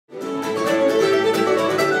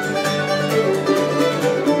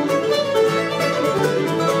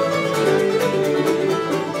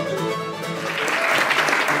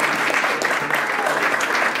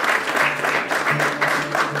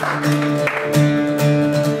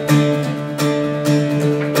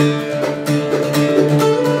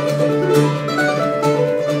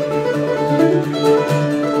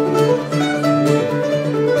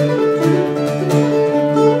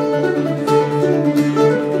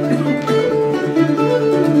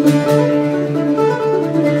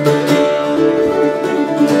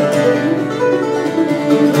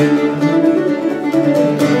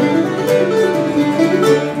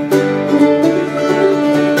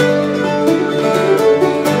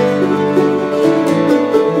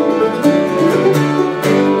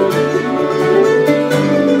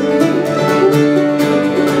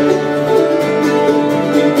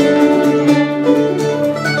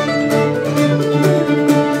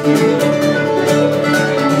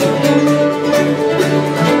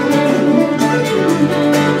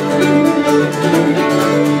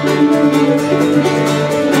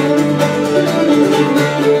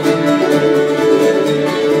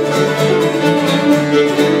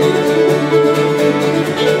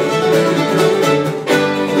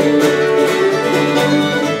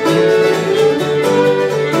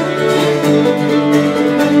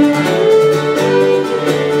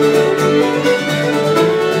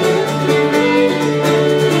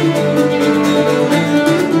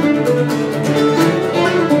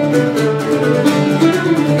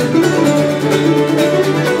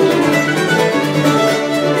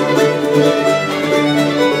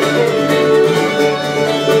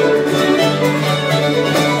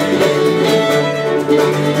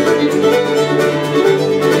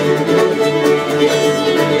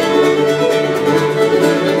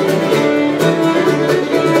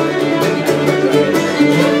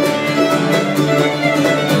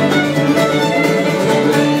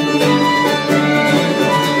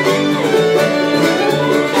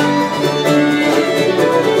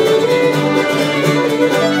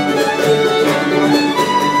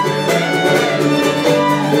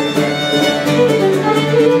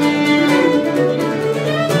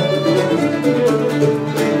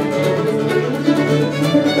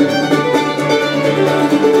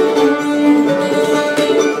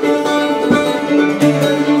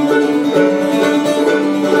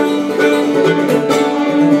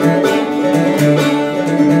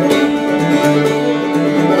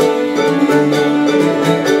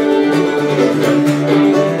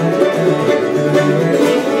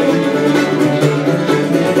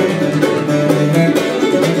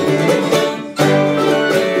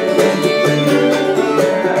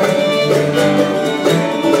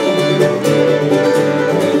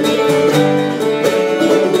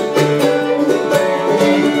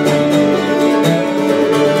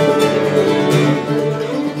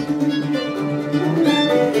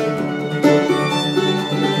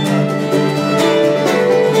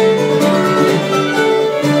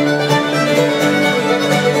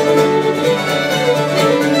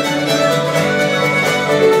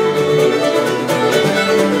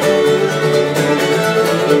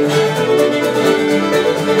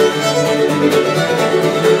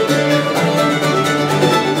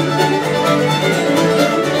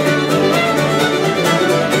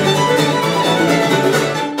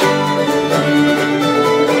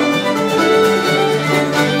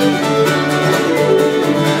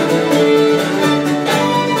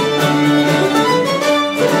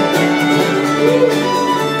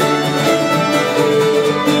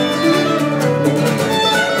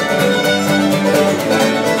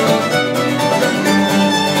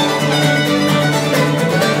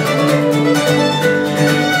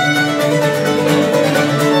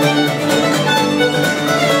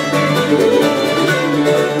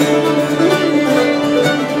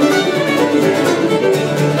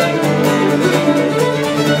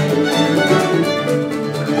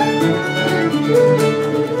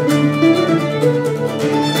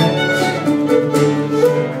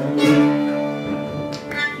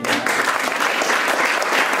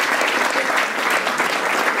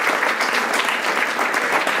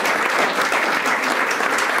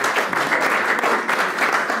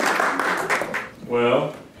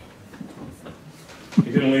Well,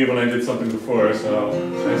 he didn't leave when I did something before, so I'll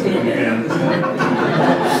try something again.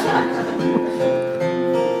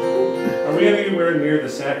 Are we anywhere near the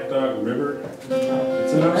Sackdog River?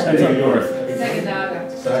 It's in upstate north.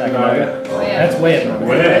 Sackdog. Oh, yeah. That's way up north.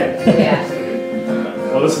 Way. Yeah.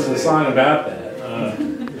 Well, this is a song about that.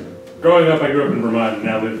 Growing up, I grew up in Vermont and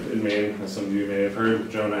now live in Maine, as some of you may have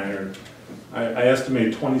heard. Joe and I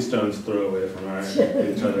estimate 20 stones throw away from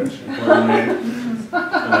each other.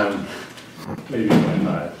 Maybe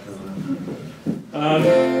 25.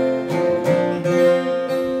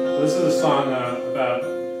 This is a song about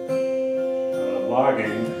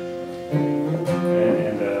logging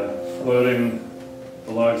and floating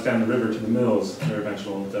the logs down the river to the mills, their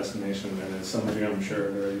eventual destination. And as some of you, I'm sure,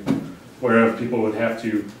 are very aware of, people would have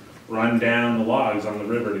to run down the logs on the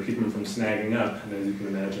river to keep them from snagging up. And as you can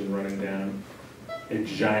imagine, running down a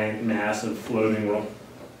giant mass of floating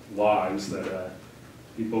logs that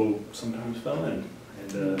people sometimes fell in.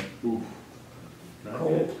 And not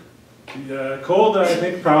cold. Good. Cold, I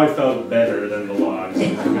think, probably felt better than the logs.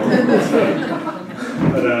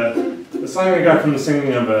 But the song I got from the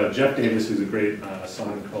singing of Jeff Davis, who's a great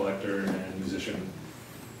song collector and musician,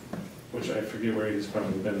 which I forget where he's from.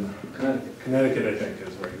 He's been Connecticut, I think,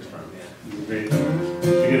 is where he's from. Yeah, he's a great. If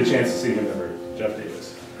you get a chance to see him ever, Jeff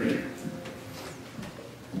Davis, great.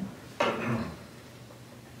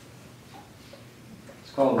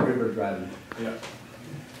 It's called River Driving. Yeah.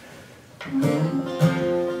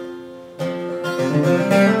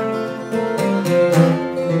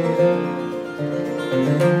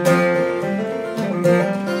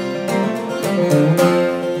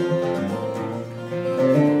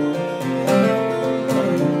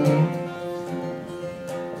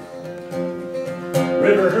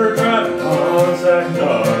 River driving on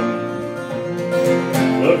Sackdog,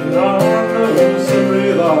 looking on those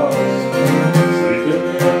slippery logs, sleeping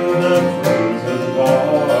in the frozen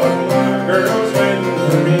bog. My girl's waiting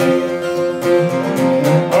for me.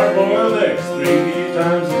 Our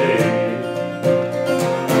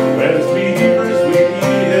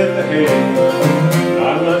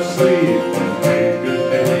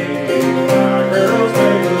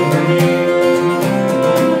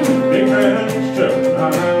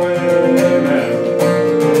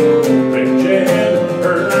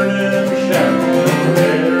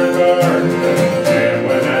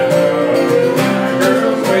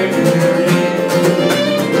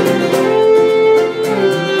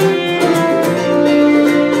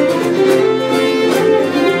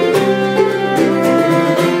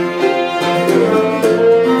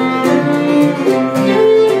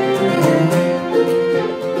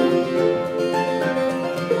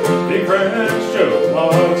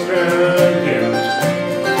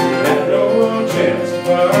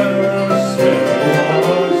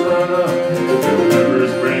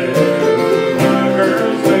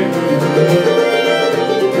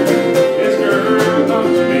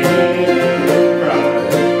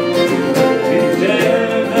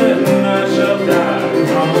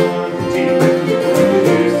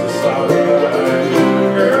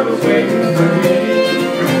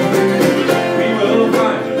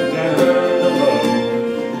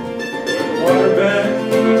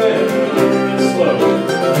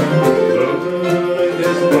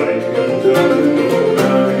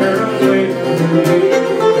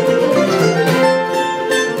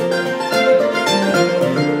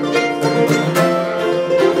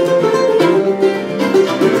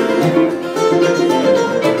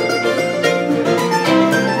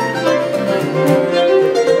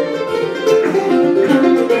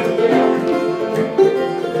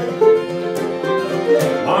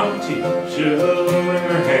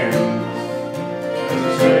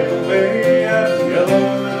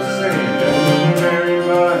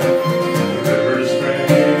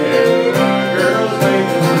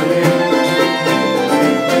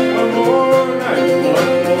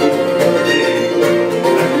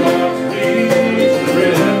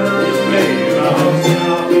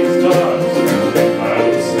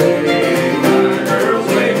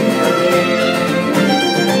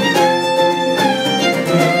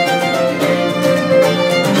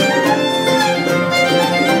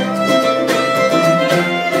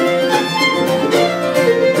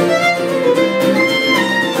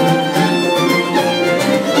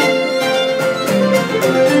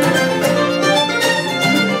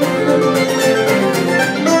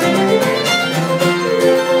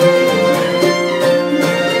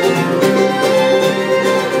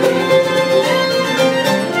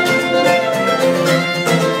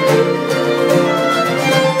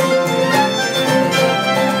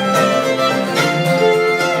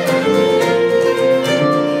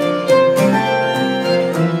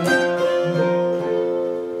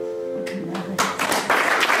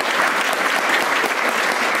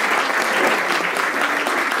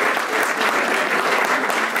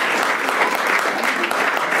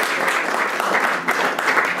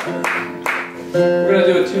We're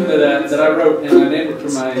gonna do a tune that I wrote, and I named it for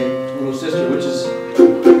my little sister, which is,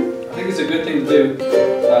 I think it's a good thing to do.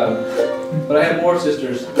 But I have more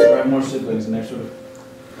sisters, or I have more siblings, and they're sort of,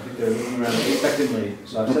 I think they're looking around expectantly,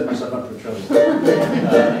 so I've set myself up for trouble.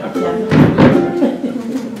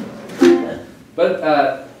 But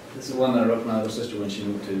this is one that I wrote for my little sister when she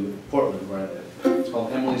moved to Portland, where I live. It's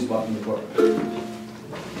called Emily's Walking to Portland.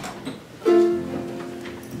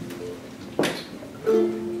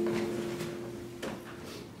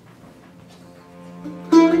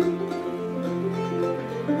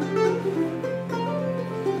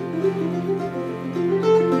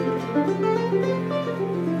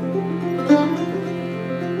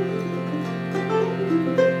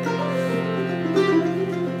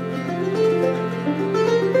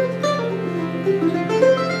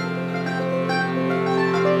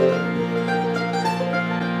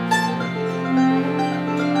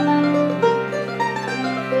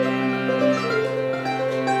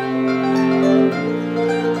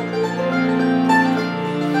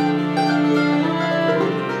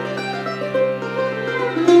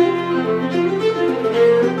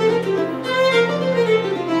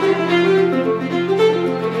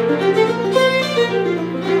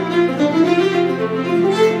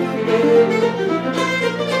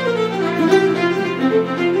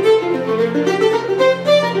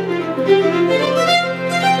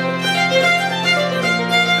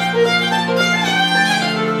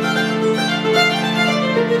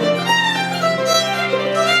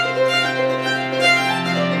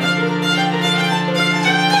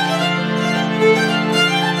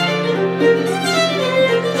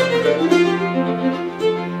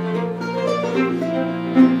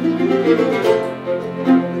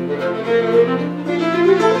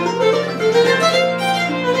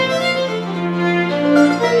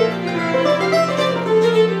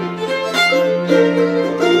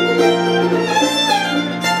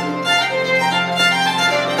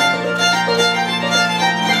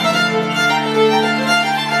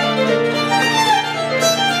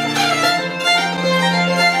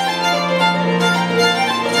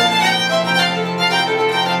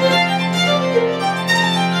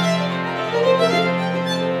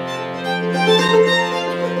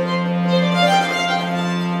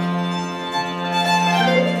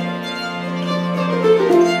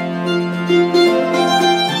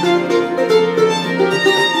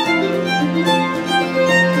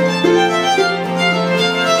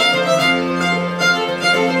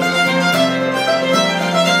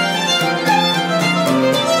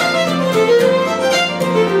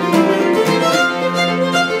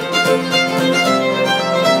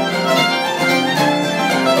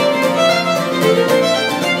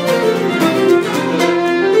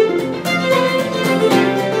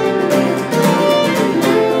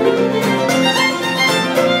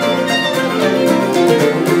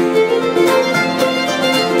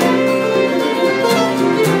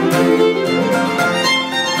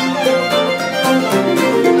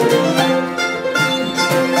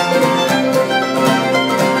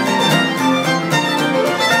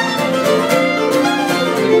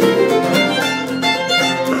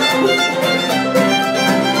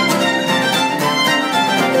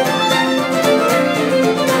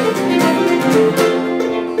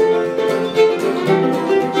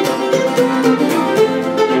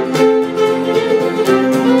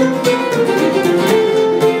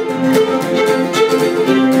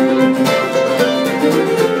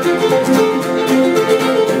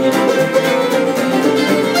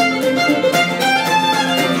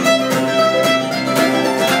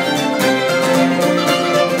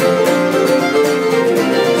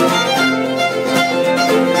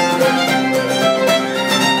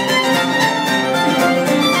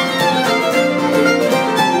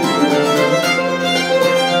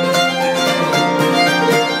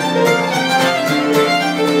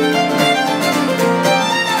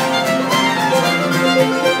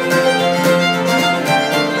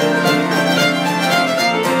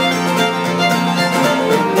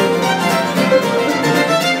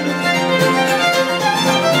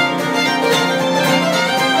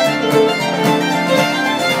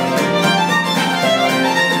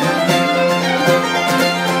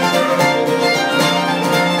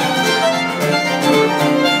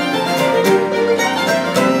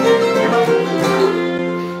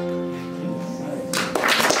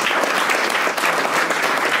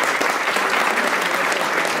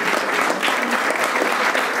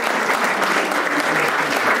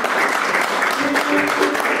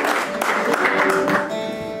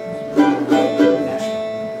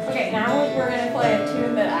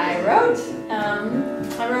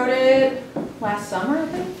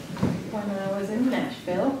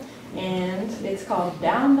 called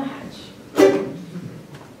Down the Hatch.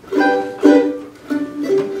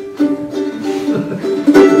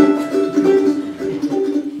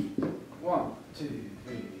 One, two,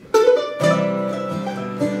 three.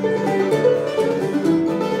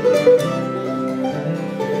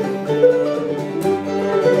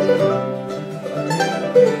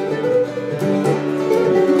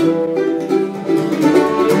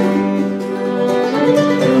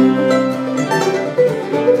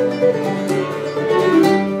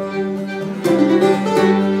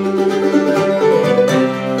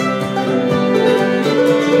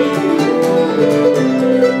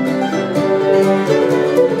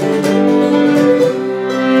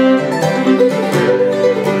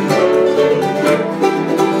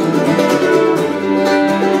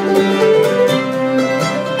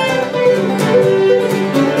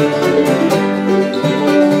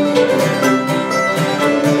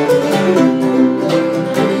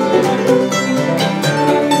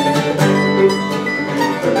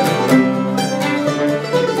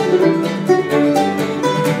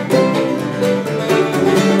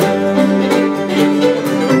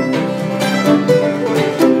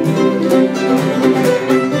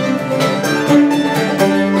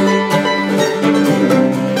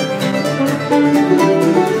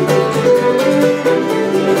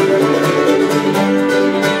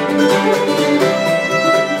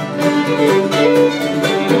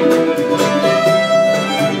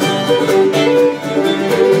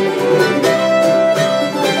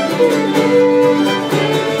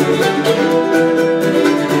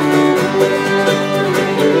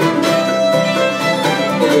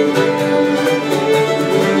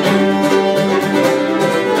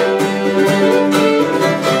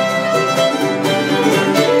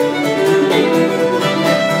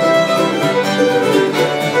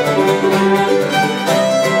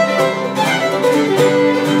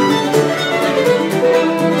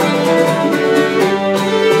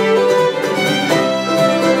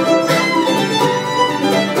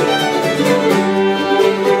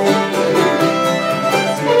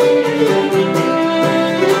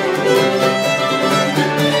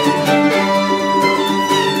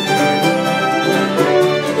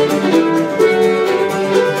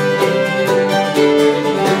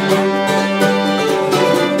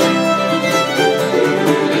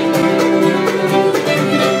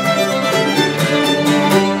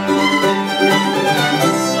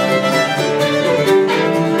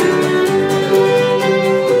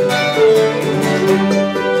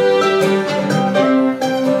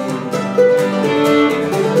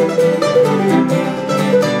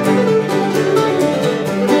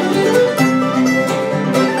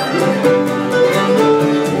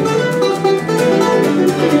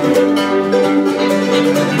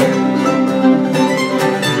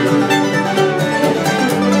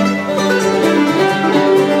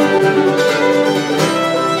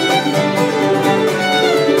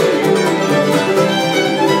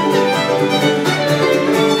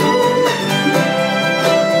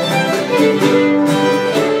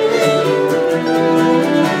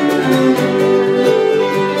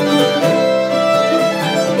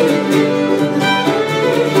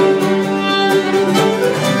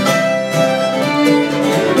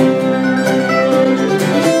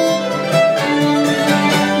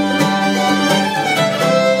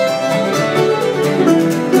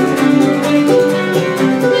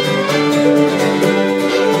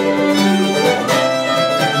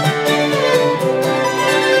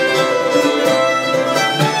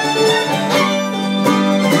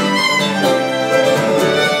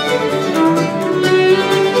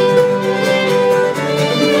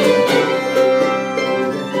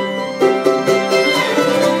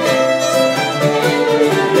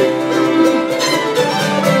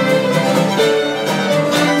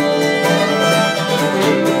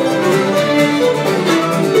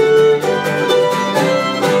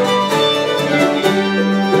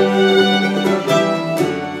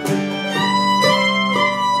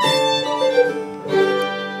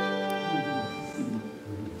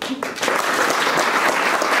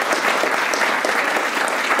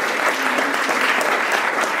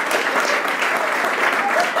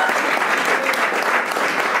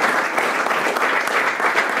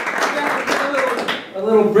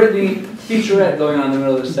 Brittany featurette going on in the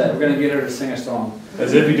middle of the set. We're going to get her to sing a song.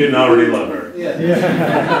 As if you didn't already love her. Yeah.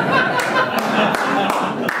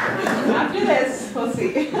 After this, we'll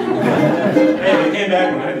see. Hey, they came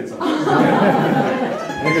back when I did something.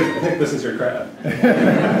 I think this is your crowd.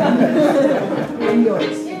 And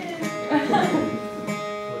yours.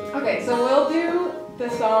 Okay, so we'll do the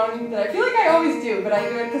song that I feel like I always do, but I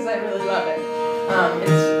do it because I really love it.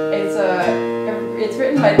 It's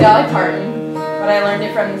written by Dolly Parton. but I learned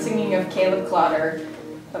it from the singing of Caleb Clotter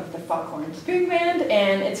of the Foghorn String Band,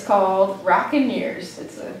 and it's called Rockin' Years.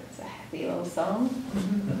 It's a happy little song.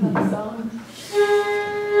 Love song.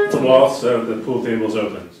 It's a waltz, so the pool table's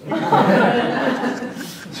open. So.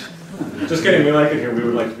 Just kidding, we like it here. We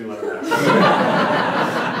would like to be like that.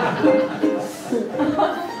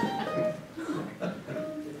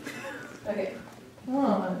 Okay.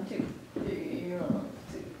 1, 2, 3, 1,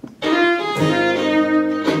 2.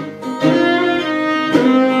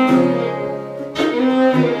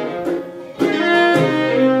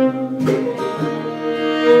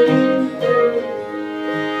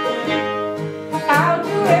 I'll do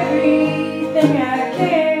everything I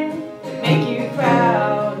can to make you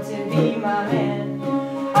proud to be my man.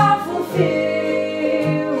 I'll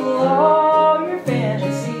fulfill all your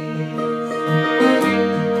fantasies.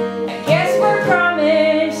 I guess we're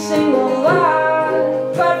promising a lot,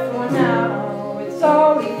 but for now it's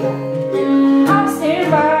all we got. I'll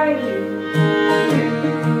stand by you through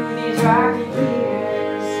these rocky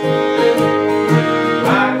years.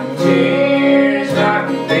 Rockin' cheers,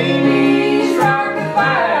 rockin' babies, rockin'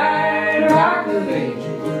 fight, rockin'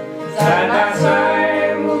 ages. Side by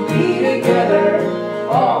side we'll be together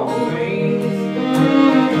always.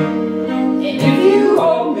 And if you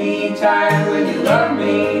hold me tight when you love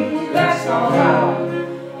me, that's all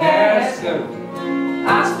I'll ask of you.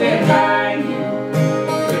 I'll stand by you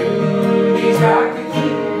through these rocky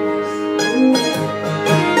years.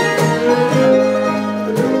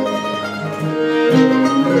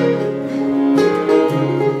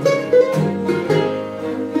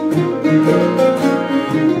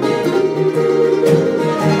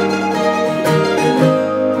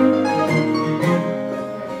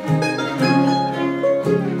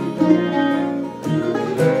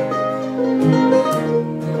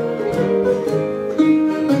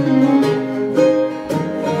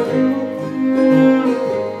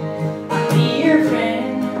 I'll be your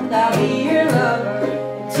friend, I'll be your lover.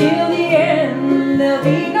 Till the end, there'll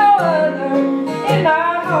be no other. In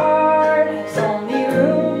my heart, there's only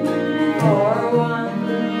room for one.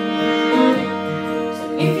 So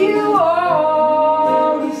if you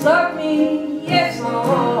always love me, yes, I'll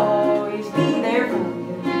always be there for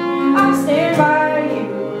you. I'll stand by you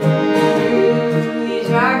through these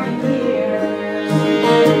rocky years.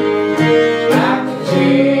 Rockin'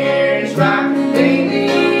 cheers, rockin'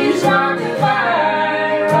 babies, rockin'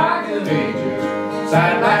 fight, rockin' ages.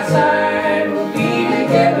 Side by side we'll be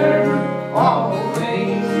together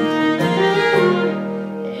always.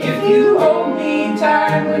 If you hold me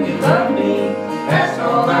tight when you love me, that's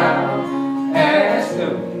all I'll ask of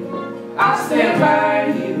you. I'll stand by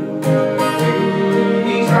you through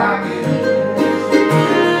these rocky years.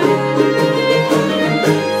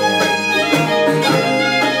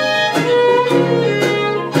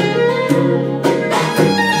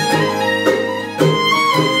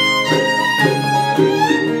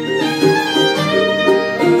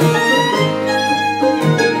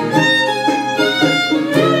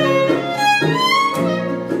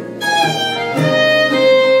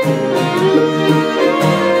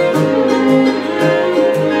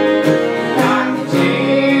 Rockin'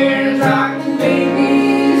 cheers, rockin'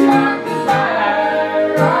 babies, rockin'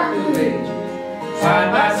 fight, rockin' ages. Side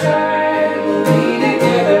by side we'll be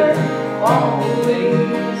together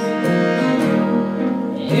always.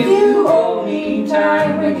 If you hold me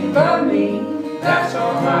tight when you love me, that's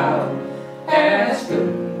all I'll ask of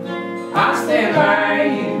you. I'll stand by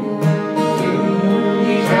you through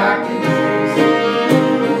these rocky years.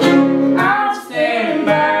 I'll stand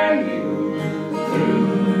by you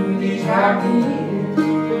through these rocky years.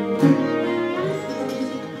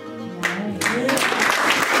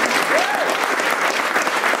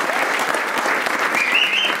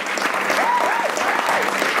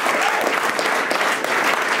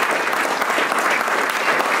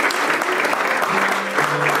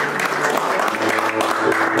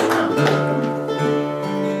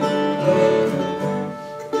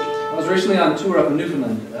 I was recently on tour up in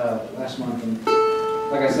Newfoundland last month, and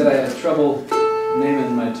like I said, I had trouble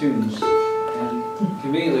naming my tunes. And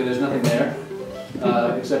conveniently, there's nothing there,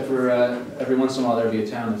 except for every once in a while there'd be a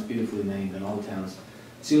town that's beautifully named, and all the towns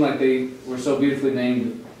seemed like they were so beautifully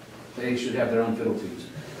named, they should have their own fiddle tunes.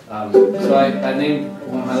 So I named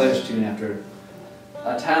one of my latest tune after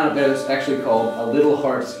a town up there that's actually called A Little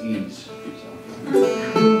Heart's Ease.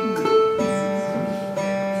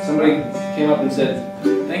 Somebody came up and said,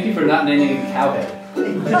 "Thank you for not naming it Cowhead."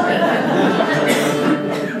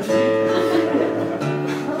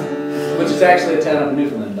 Which is actually a town up in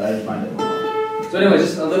Newfoundland, but I didn't find it. So anyway,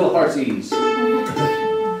 just A Little Heart's Ease.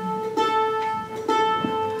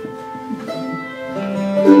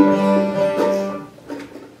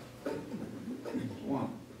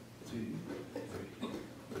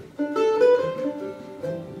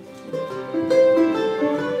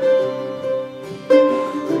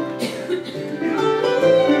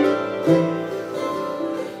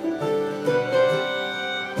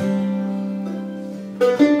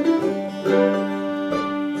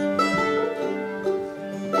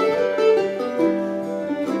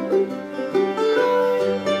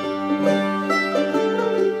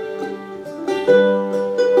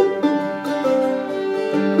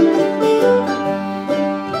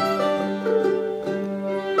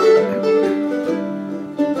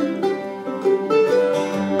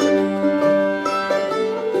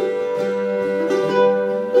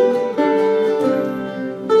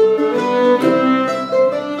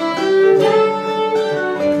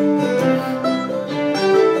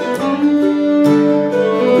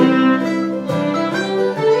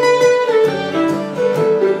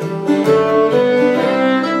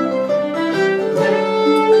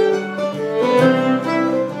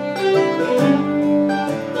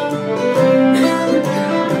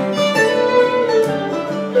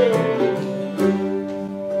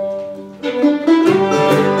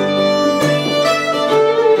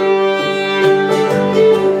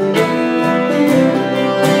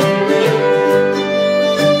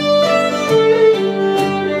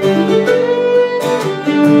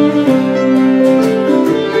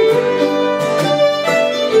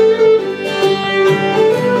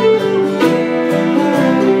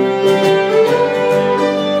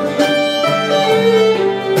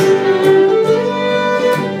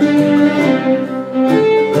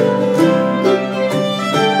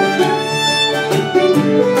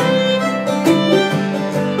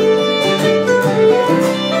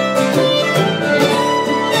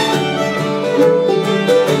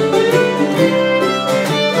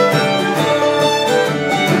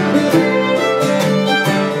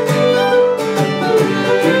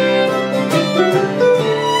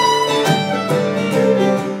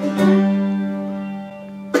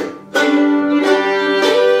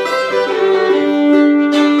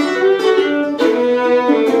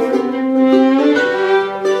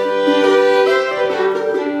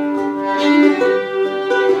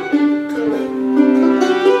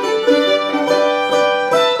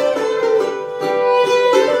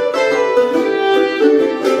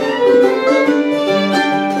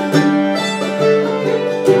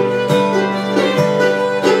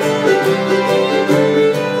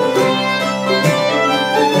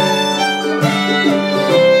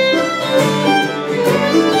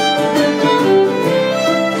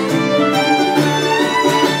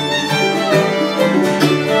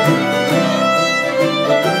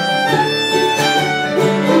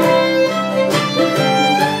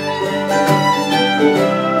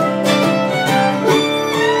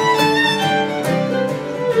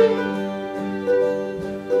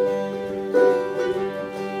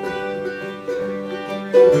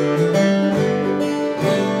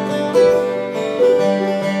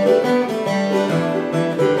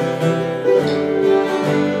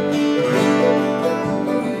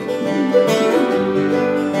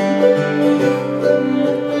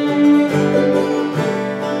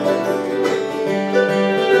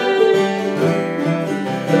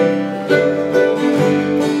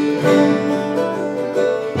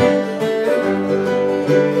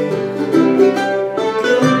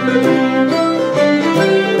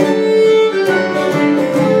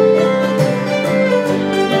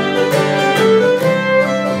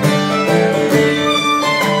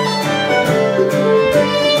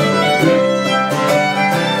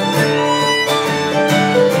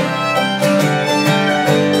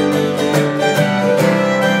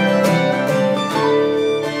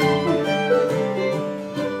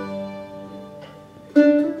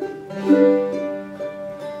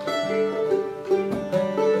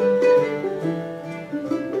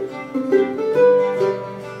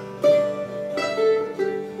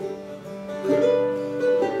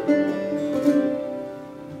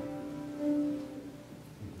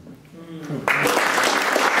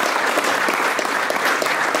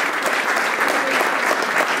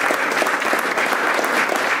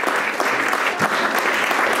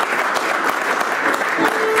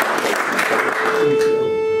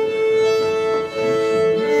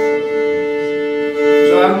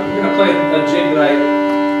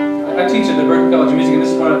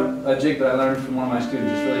 jig that I learned from one of my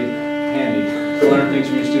students. It's really handy to learn things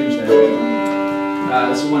from your students there.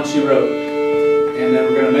 This is one she wrote, and then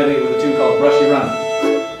we're going to medley it with a tune called Brushy Run.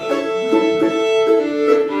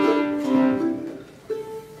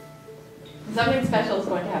 Something special is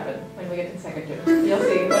going to happen when we get to the second tune. You'll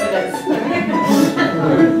see what it is.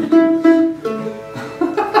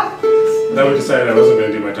 That would decide I wasn't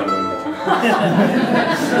going to do my tumbling with you.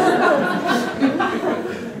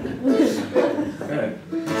 Okay.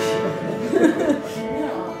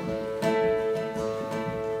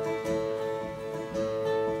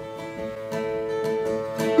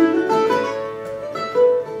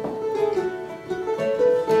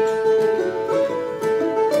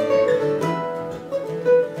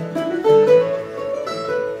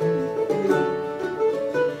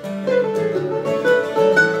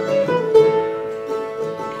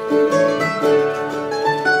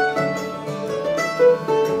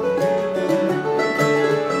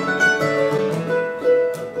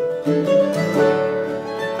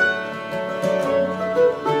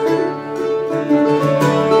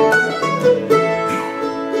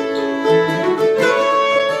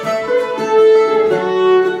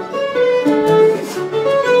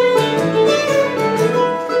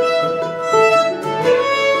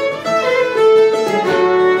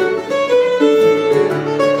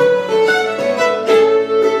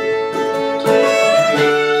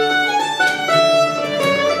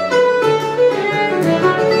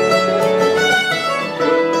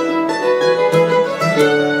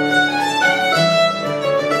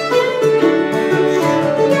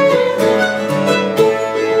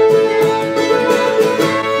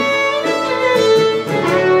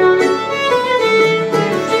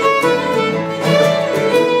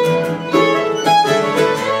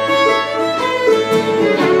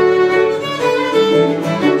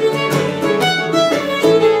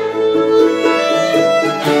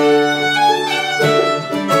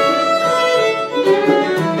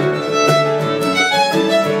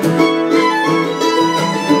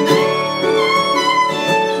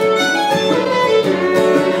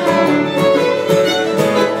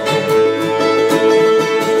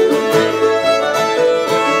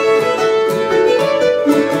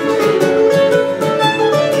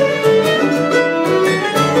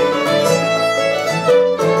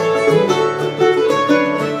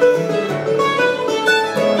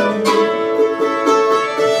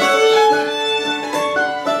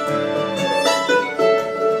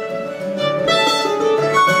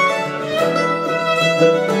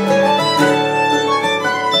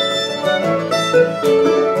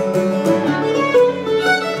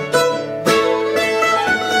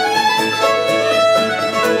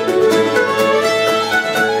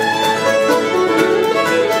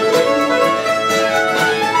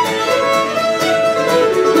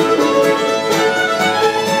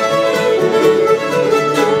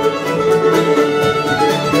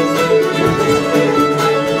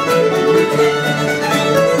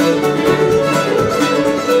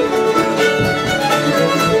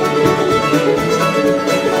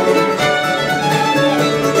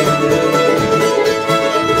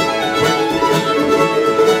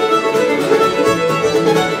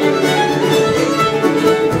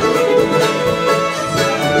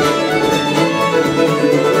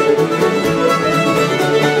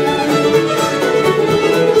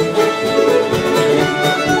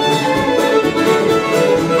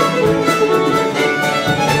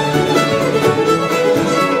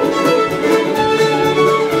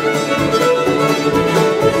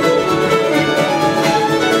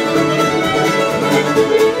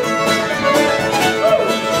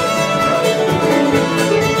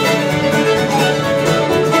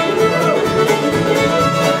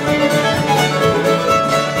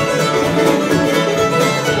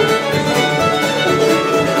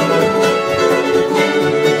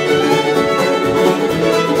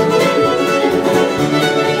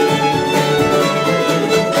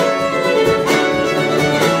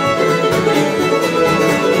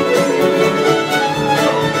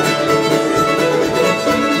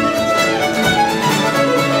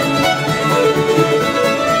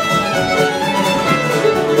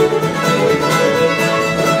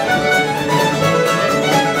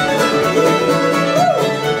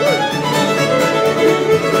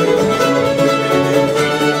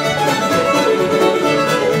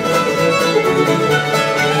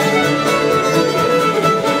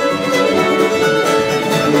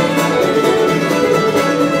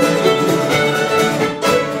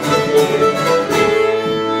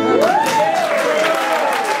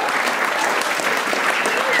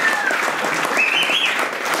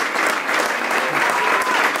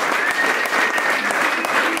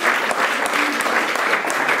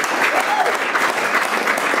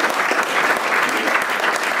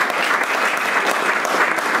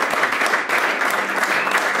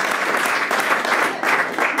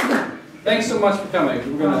 thanks so much for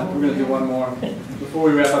coming. We're gonna do one more. Before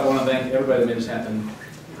we wrap up, I want to thank everybody that made this happen.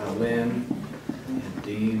 Lynn and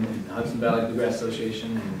Dean and the Hudson Valley Bluegrass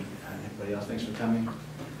Association and everybody else. Thanks for coming.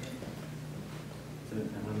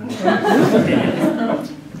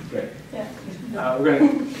 Great. Yeah. We're gonna.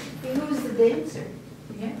 Who's the dancer?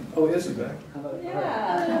 Yeah. Oh, this is back. How about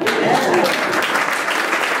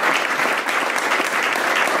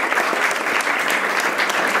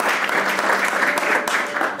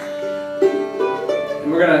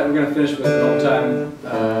And we're gonna finish with an old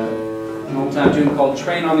time tune called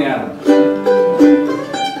 "Train on the Island."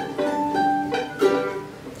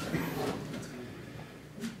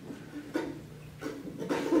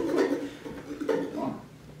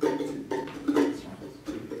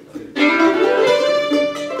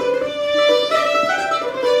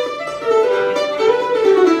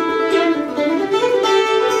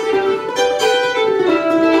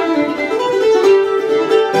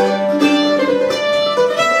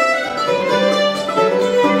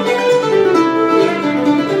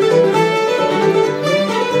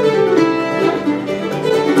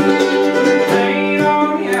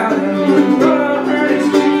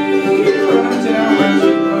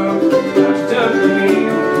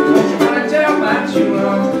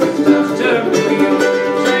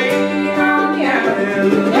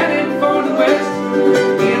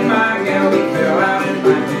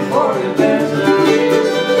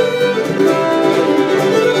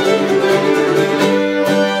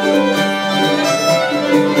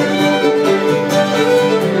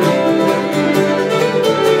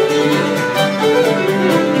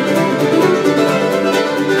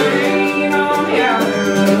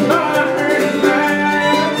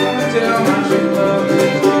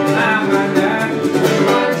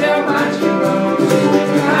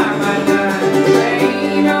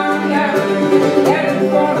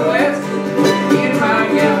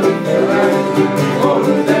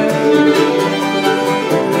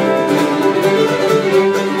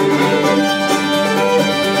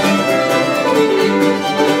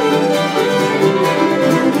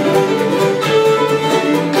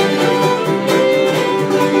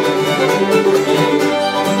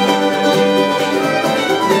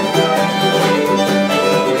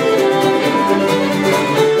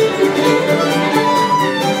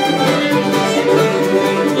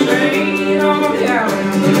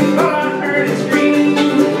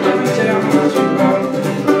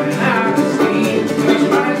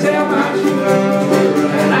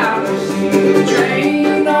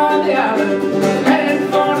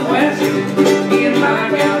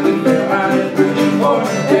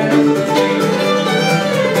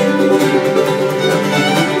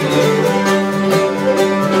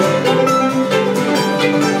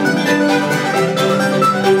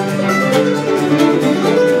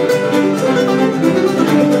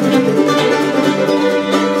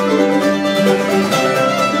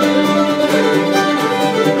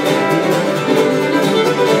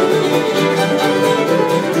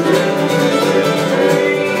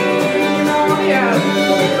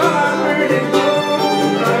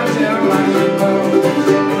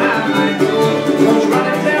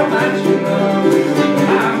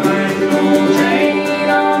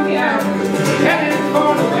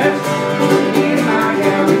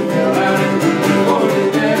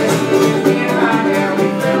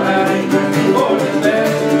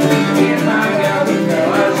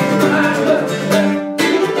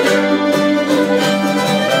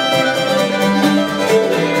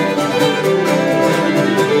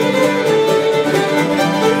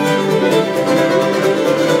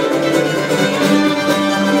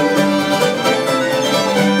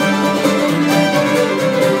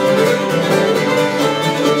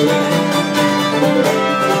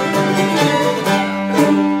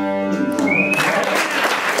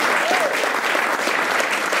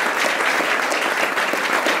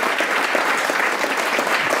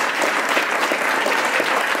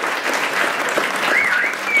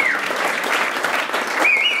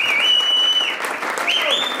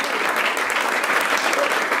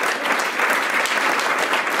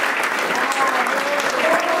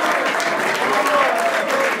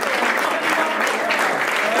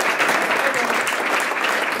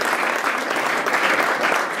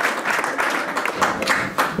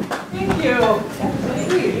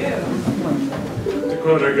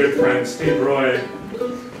 quote our good friend Steve Roy,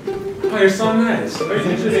 "Oh, you're so nice.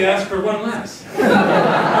 Usually they ask for one less." You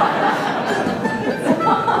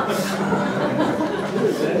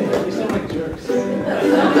sound like jerks.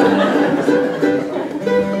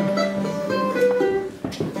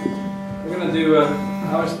 We're gonna do. I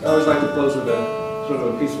always like to close with a sort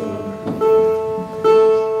of a peaceful number.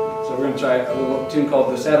 So So we're going to try a little tune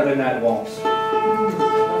called the Saturday Night Waltz.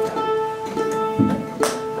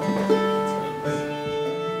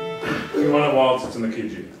 If you want a waltz, it's in the key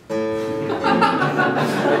G.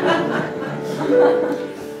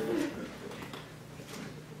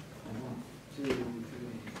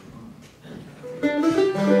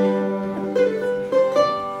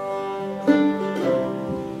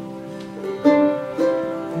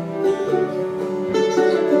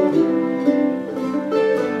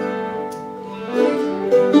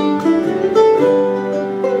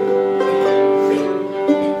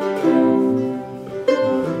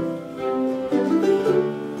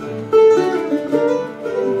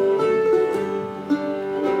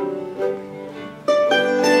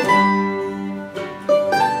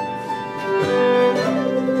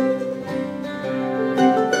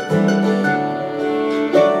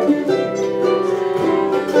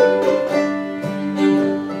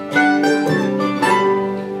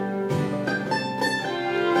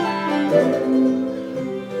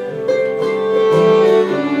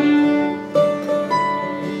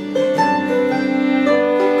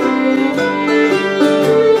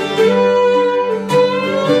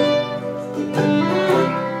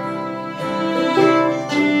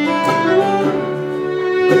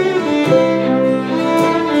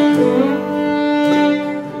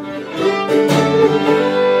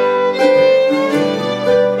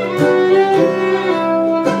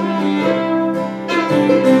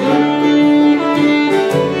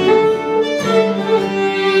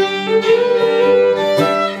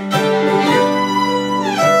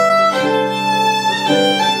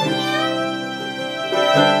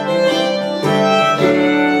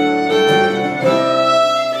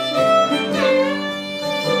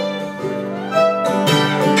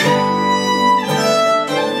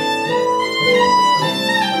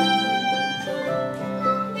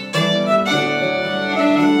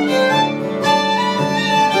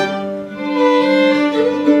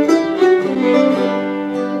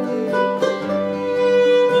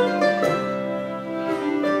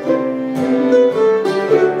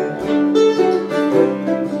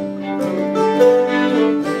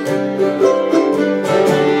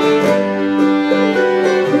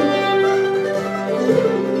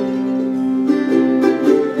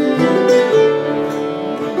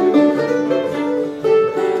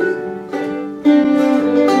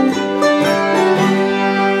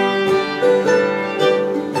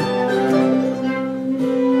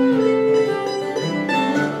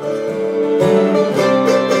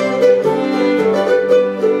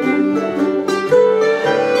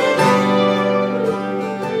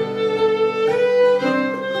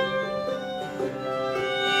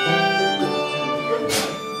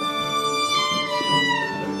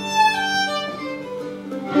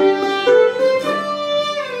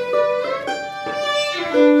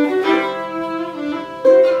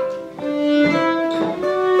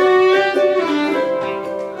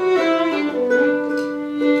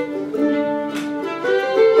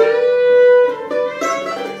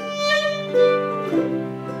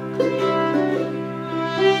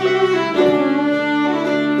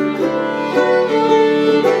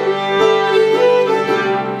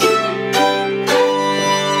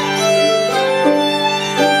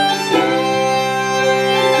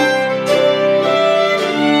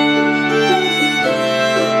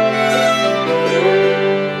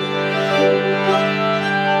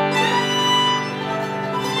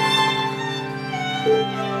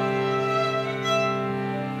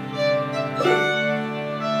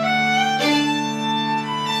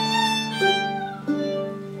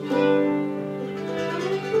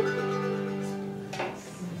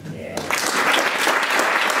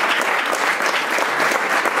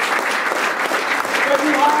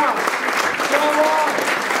 Brittany Haas.